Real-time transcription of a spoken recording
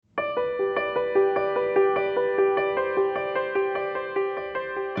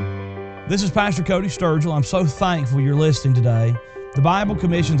This is Pastor Cody Sturgill. I'm so thankful you're listening today. The Bible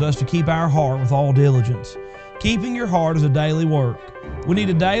commissions us to keep our heart with all diligence. Keeping your heart is a daily work. We need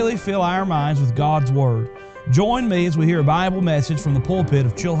to daily fill our minds with God's Word. Join me as we hear a Bible message from the pulpit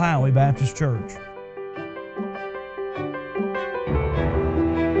of Chilhowie Baptist Church.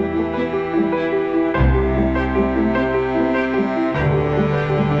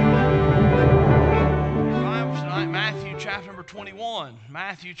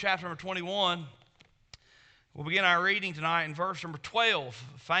 Matthew chapter number 21. We'll begin our reading tonight in verse number 12,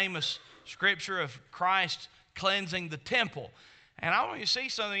 famous scripture of Christ cleansing the temple. And I want you to see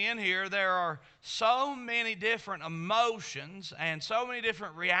something in here. There are so many different emotions and so many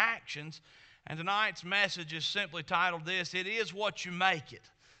different reactions. And tonight's message is simply titled this: It is what you make it.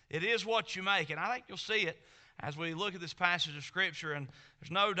 It is what you make it. And I think you'll see it as we look at this passage of scripture. And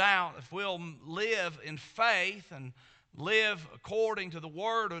there's no doubt if we'll live in faith and live according to the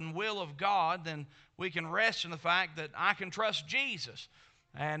word and will of God, then we can rest in the fact that I can trust Jesus.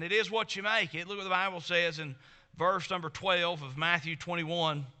 And it is what you make it. Look what the Bible says in verse number 12 of Matthew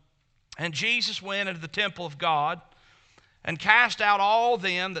 21. And Jesus went into the temple of God and cast out all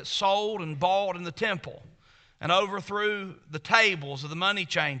them that sold and bought in the temple, and overthrew the tables of the money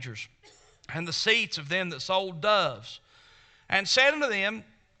changers and the seats of them that sold doves, and said unto them,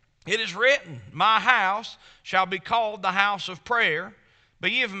 It is written, My house shall be called the house of prayer,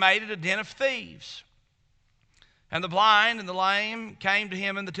 but ye have made it a den of thieves. And the blind and the lame came to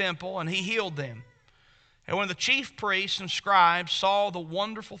him in the temple, and he healed them. And when the chief priests and scribes saw the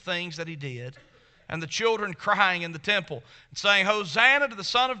wonderful things that he did, and the children crying in the temple, and saying, Hosanna to the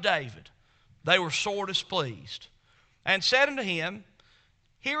Son of David, they were sore displeased, and said unto him,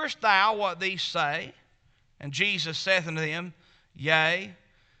 Hearest thou what these say? And Jesus saith unto them, Yea,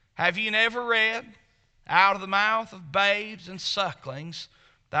 have ye never read, Out of the mouth of babes and sucklings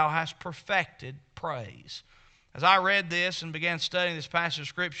thou hast perfected praise? As I read this and began studying this passage of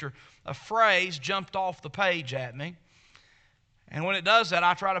Scripture, a phrase jumped off the page at me. And when it does that,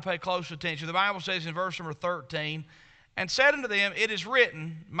 I try to pay close attention. The Bible says in verse number 13, And said unto them, It is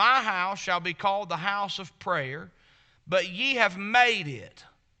written, My house shall be called the house of prayer, but ye have made it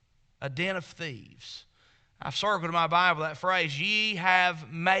a den of thieves. I've circled in my Bible that phrase, Ye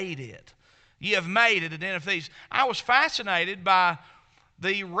have made it. Ye have made it a den of thieves. I was fascinated by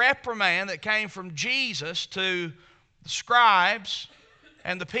the reprimand that came from Jesus to the scribes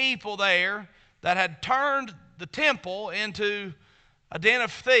and the people there that had turned the temple into a den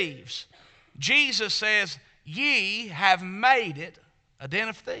of thieves. Jesus says, Ye have made it a den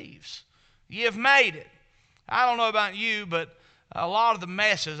of thieves. Ye have made it. I don't know about you, but a lot of the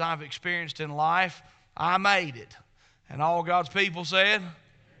messes I've experienced in life, I made it. And all God's people said,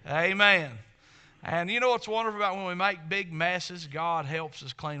 Amen. And you know what's wonderful about when we make big messes? God helps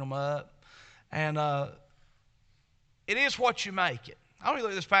us clean them up. And it is what you make it. I want you to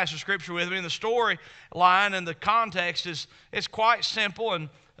look at this passage of Scripture with me. And the storyline and the context is quite simple and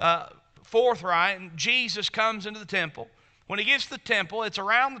forthright. And Jesus comes into the temple. When he gets to the temple, it's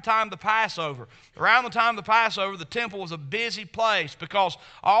around the time of the Passover. Around the time of the Passover, the temple was a busy place because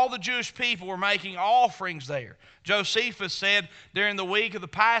all the Jewish people were making offerings there. Josephus said during the week of the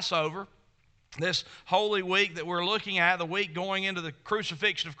Passover, this holy week that we're looking at, the week going into the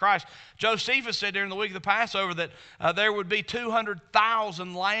crucifixion of Christ, Josephus said during the week of the Passover that there would be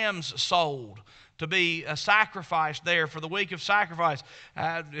 200,000 lambs sold to be sacrificed there for the week of sacrifice.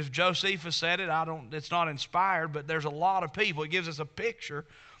 If Josephus said it, it's not inspired, but there's a lot of people. It gives us a picture.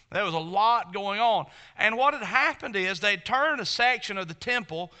 There was a lot going on. And what had happened is they turned a section of the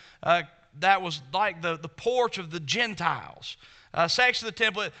temple that was like the porch of the Gentiles. A section of the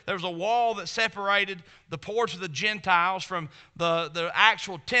temple, there was a wall that separated the porch of the Gentiles from the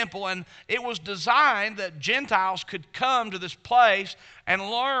actual temple, and it was designed that Gentiles could come to this place and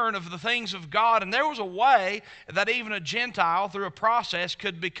learn of the things of God. And there was a way that even a Gentile, through a process,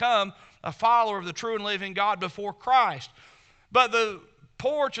 could become a follower of the true and living God before Christ. But the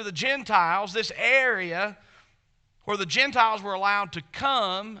porch of the Gentiles, this area where the Gentiles were allowed to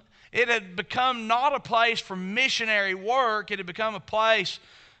come, it had become not a place for missionary work. It had become a place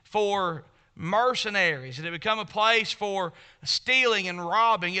for mercenaries. It had become a place for stealing and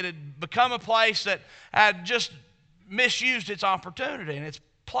robbing. It had become a place that had just misused its opportunity and its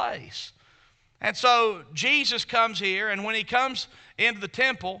place. And so Jesus comes here, and when he comes into the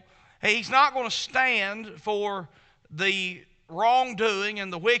temple, he's not going to stand for the wrongdoing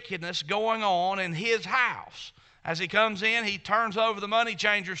and the wickedness going on in his house. As he comes in, he turns over the money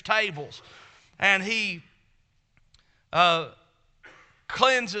changers' tables, and he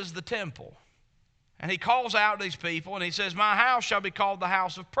cleanses the temple. And he calls out these people, and he says, My house shall be called the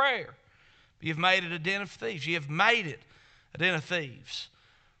house of prayer. You've made it a den of thieves. You have made it a den of thieves.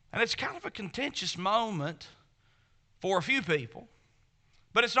 And it's kind of a contentious moment for a few people,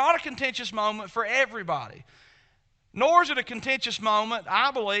 but it's not a contentious moment for everybody. Nor is it a contentious moment,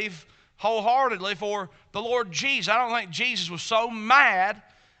 I believe, wholeheartedly for the Lord Jesus. I don't think Jesus was so mad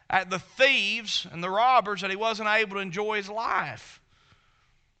at the thieves and the robbers that he wasn't able to enjoy his life.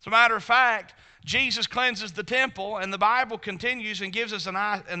 As a matter of fact, Jesus cleanses the temple, and the Bible continues and gives us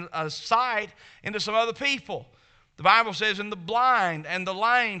a sight into some other people. The Bible says, and the blind and the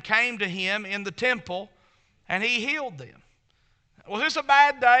lame came to him in the temple, and he healed them. Was this a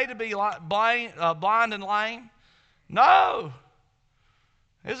bad day to be blind and lame? No.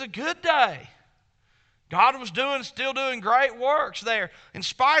 It was a good day. God was still doing great works there, in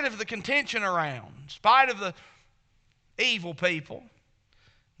spite of the contention around, in spite of the evil people.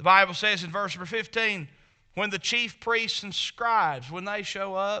 The Bible says in verse number 15, when the chief priests and scribes, when they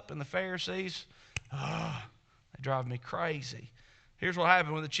show up, and the Pharisees, they drive me crazy. Here's what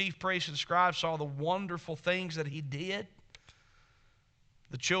happened. When the chief priests and scribes saw the wonderful things that he did,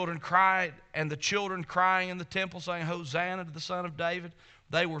 the children cried, and the children crying in the temple, saying, Hosanna to the Son of David,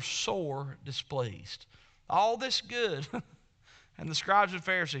 they were sore displeased. All this good, and the scribes and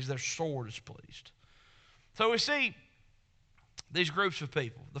Pharisees, they're sore displeased. So we see these groups of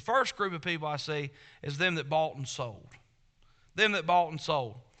people. The first group of people I see is them that bought and sold. Them that bought and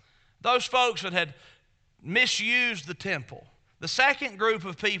sold. Those folks that had misused the temple. The second group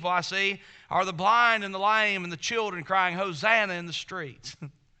of people I see are the blind and the lame and the children crying Hosanna in the streets.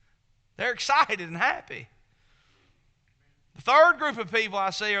 They're excited and happy. The third group of people I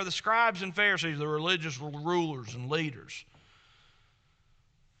see are the scribes and Pharisees, the religious rulers and leaders.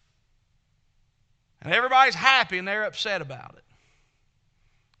 And everybody's happy and they're upset about it.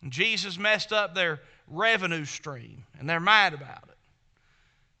 And Jesus messed up their revenue stream and they're mad about it.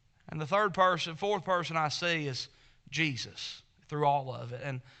 And the fourth person I see is Jesus through all of it.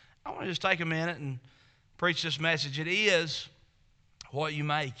 And I want to just take a minute and preach this message. It is what you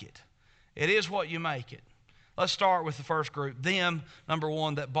make it. It is what you make it. Let's start with the first group. Them, number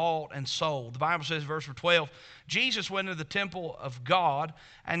one, that bought and sold. The Bible says in verse 12, Jesus went into the temple of God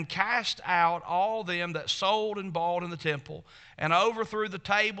and cast out all them that sold and bought in the temple, and overthrew the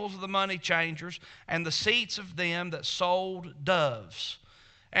tables of the money changers and the seats of them that sold doves.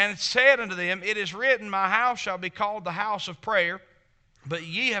 And said unto them, it is written, my house shall be called the house of prayer, but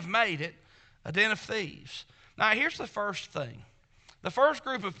ye have made it a den of thieves. Now here's the first thing. The first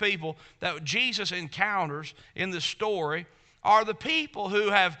group of people that Jesus encounters in this story are the people who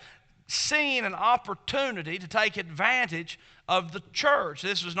have seen an opportunity to take advantage of the church.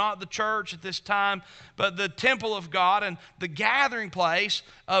 This was not the church at this time, but the temple of God and the gathering place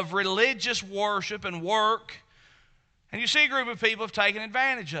of religious worship and work. And you see a group of people have taken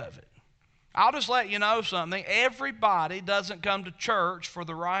advantage of it. I'll just let you know something. Everybody doesn't come to church for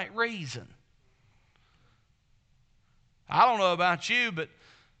the right reason. I don't know about you, but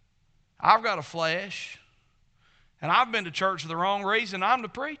I've got a flesh, and I've been to church for the wrong reason. I'm the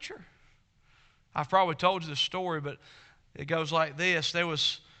preacher. I've probably told you this story, but it goes like this. There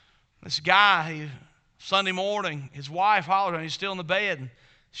was this guy, Sunday morning, his wife hollered and he's still in the bed, and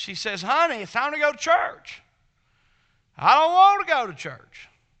she says, honey, it's time to go to church. I don't want to go to church.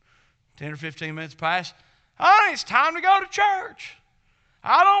 10 or 15 minutes pass. Honey, it's time to go to church.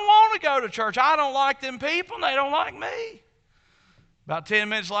 I don't want to go to church. I don't like them people, and they don't like me. About 10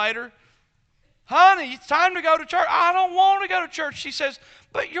 minutes later, honey, it's time to go to church. I don't want to go to church. She says,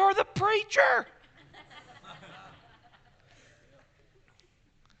 but you're the preacher.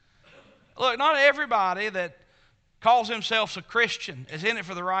 Look, not everybody that calls themselves a Christian is in it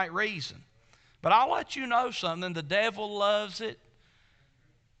for the right reason. But I'll let you know something. The devil loves it.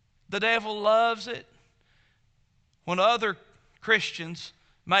 The devil loves it when other Christians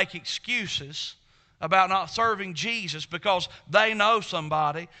make excuses about not serving Jesus because they know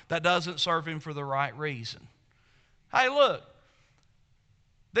somebody that doesn't serve him for the right reason. Hey, look.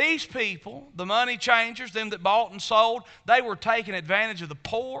 These people, the money changers, them that bought and sold, they were taking advantage of the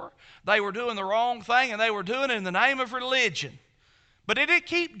poor. They were doing the wrong thing, and they were doing it in the name of religion. But did it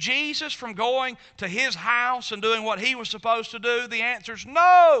keep Jesus from going to his house and doing what he was supposed to do? The answer is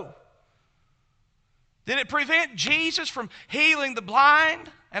no. Did it prevent Jesus from healing the blind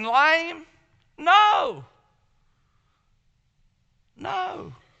and lame? No.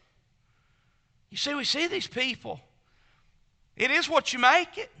 No. You see, we see these people. It is what you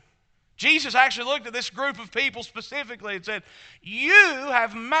make it. Jesus actually looked at this group of people specifically and said, you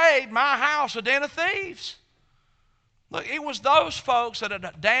have made my house a den of thieves. Look, it was those folks that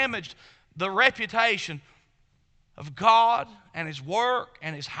had damaged the reputation of God and His work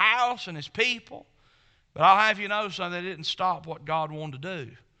and His house and His people. But I'll have you know something, that didn't stop what God wanted to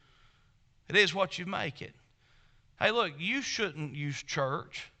do. It is what you make it. Hey, look, you shouldn't use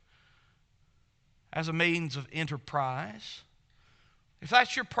church as a means of enterprise. If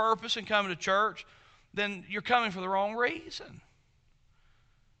that's your purpose in coming to church, then you're coming for the wrong reason.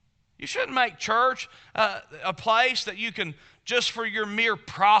 You shouldn't make church a place that you can just for your mere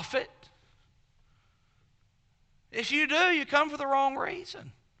profit. If you do, you come for the wrong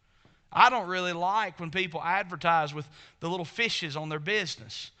reason. I don't really like when people advertise with the little fishes on their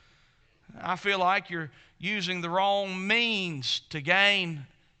business. I feel like you're using the wrong means to gain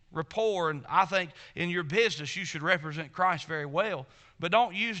rapport, and I think in your business you should represent Christ very well. But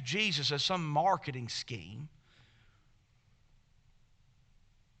don't use Jesus as some marketing scheme.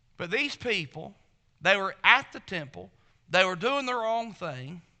 But these people, they were at the temple. They were doing the wrong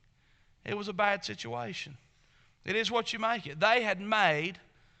thing. It was a bad situation. It is what you make it. They had made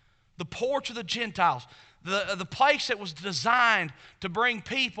the porch of the Gentiles, the place that was designed to bring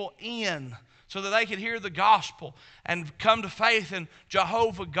people in so that they could hear the gospel and come to faith in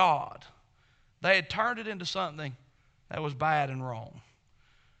Jehovah God. They had turned it into something that was bad and wrong.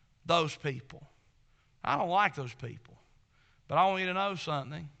 Those people. I don't like those people. But I want you to know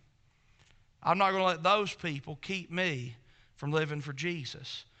something. I'm not going to let those people keep me from living for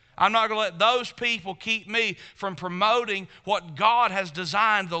Jesus. I'm not going to let those people keep me from promoting what God has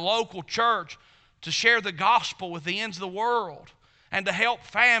designed the local church to share the gospel with the ends of the world and to help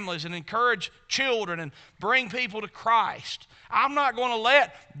families and encourage children and bring people to Christ. I'm not going to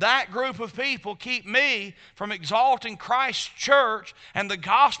let that group of people keep me from exalting Christ's church and the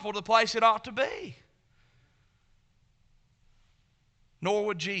gospel to the place it ought to be. Nor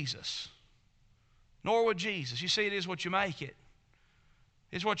would Jesus. Nor would Jesus. You see, it is what you make it.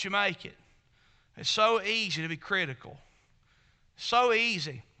 It's what you make it. It's so easy to be critical. So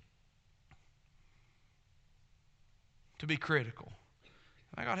easy to be critical.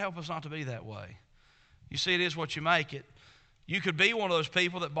 May God help us not to be that way. You see, it is what you make it. You could be one of those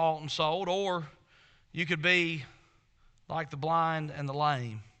people that bought and sold, or you could be like the blind and the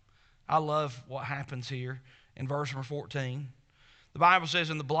lame. I love what happens here in verse number 14. The Bible says,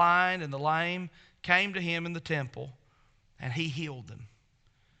 "And the blind and the lame came to him in the temple, and he healed them."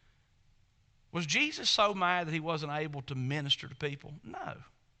 Was Jesus so mad that he wasn't able to minister to people? No.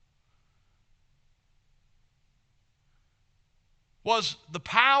 Was the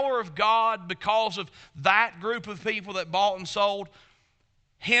power of God, because of that group of people that bought and sold,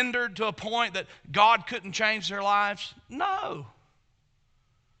 hindered to a point that God couldn't change their lives? No.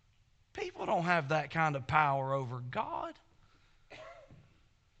 People don't have that kind of power over God.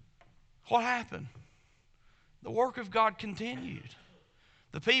 What happened? The work of God continued.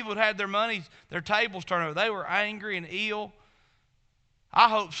 The people that had their money, their tables turned over, they were angry and ill. I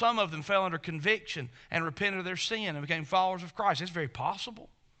hope some of them fell under conviction and repented of their sin and became followers of Christ. It's very possible.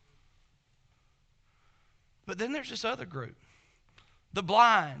 But then there's this other group, the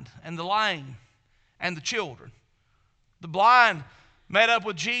blind and the lame and the children. The blind met up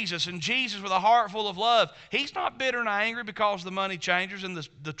with Jesus, and Jesus, with a heart full of love, he's not bitter and angry because of the money changers and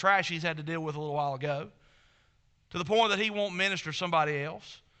the trash he's had to deal with a little while ago, to the point that he won't minister to somebody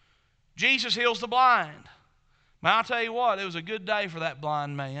else. Jesus heals the blind. Now, I'll tell you what, it was a good day for that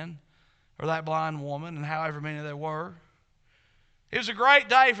blind man or that blind woman, and however many there were. It was a great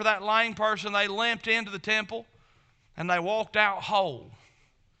day for that lame person. They limped into the temple, and they walked out whole.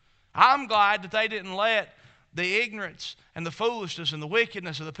 I'm glad that they didn't let the ignorance and the foolishness and the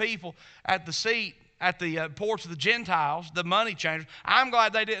wickedness of the people at the seat, at the porch of the Gentiles, the money changers, I'm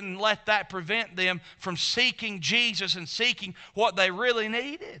glad they didn't let that prevent them from seeking Jesus and seeking what they really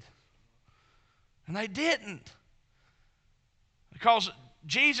needed. And they didn't. Because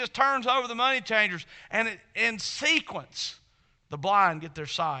Jesus turns over the money changers, and in sequence, the blind get their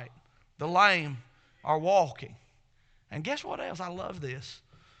sight. The lame are walking. And guess what else? I love this.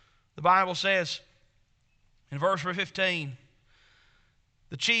 The Bible says in verse 15,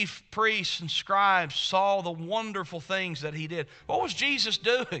 the chief priests and scribes saw the wonderful things that he did. What was Jesus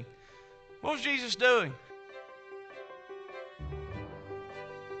doing? What was Jesus doing?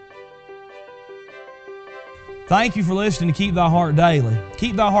 Thank you for listening to Keep Thy Heart Daily.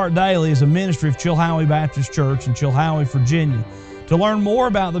 Keep Thy Heart Daily is a ministry of Chilhowie Baptist Church in Chilhowie, Virginia. To learn more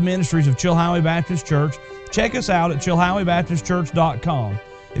about the ministries of Chilhowie Baptist Church, check us out at chilhowiebaptistchurch.com.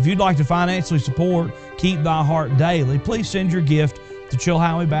 If you'd like to financially support Keep Thy Heart Daily, please send your gift to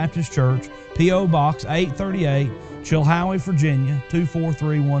Chilhowie Baptist Church, P.O. Box 838, Chilhowie, Virginia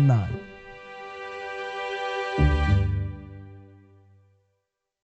 24319.